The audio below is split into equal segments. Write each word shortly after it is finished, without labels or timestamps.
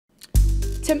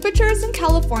Temperatures in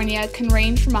California can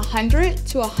range from 100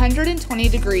 to 120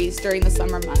 degrees during the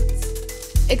summer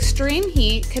months. Extreme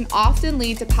heat can often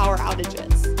lead to power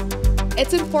outages.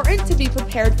 It's important to be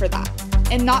prepared for that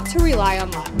and not to rely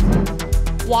on luck.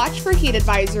 Watch for heat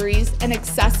advisories and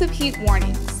excessive heat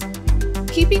warnings.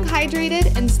 Keeping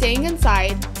hydrated and staying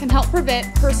inside can help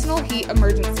prevent personal heat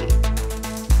emergencies.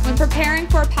 When preparing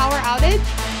for a power outage,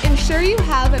 ensure you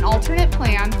have an alternate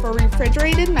plan for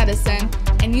refrigerated medicine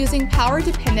and using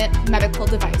power-dependent medical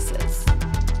devices.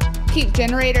 Keep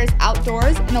generators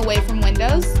outdoors and away from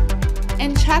windows,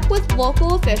 and check with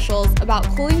local officials about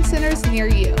cooling centers near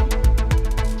you.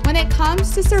 When it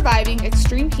comes to surviving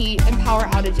extreme heat and power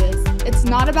outages, it's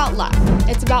not about luck,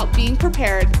 it's about being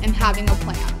prepared and having a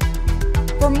plan.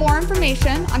 For more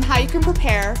information on how you can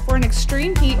prepare for an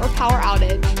extreme heat or power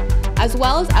outage, as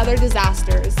well as other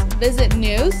disasters, visit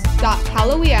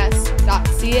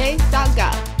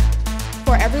news.caloes.ca.gov.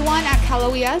 For everyone at Cal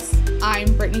OES,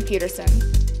 I'm Brittany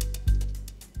Peterson.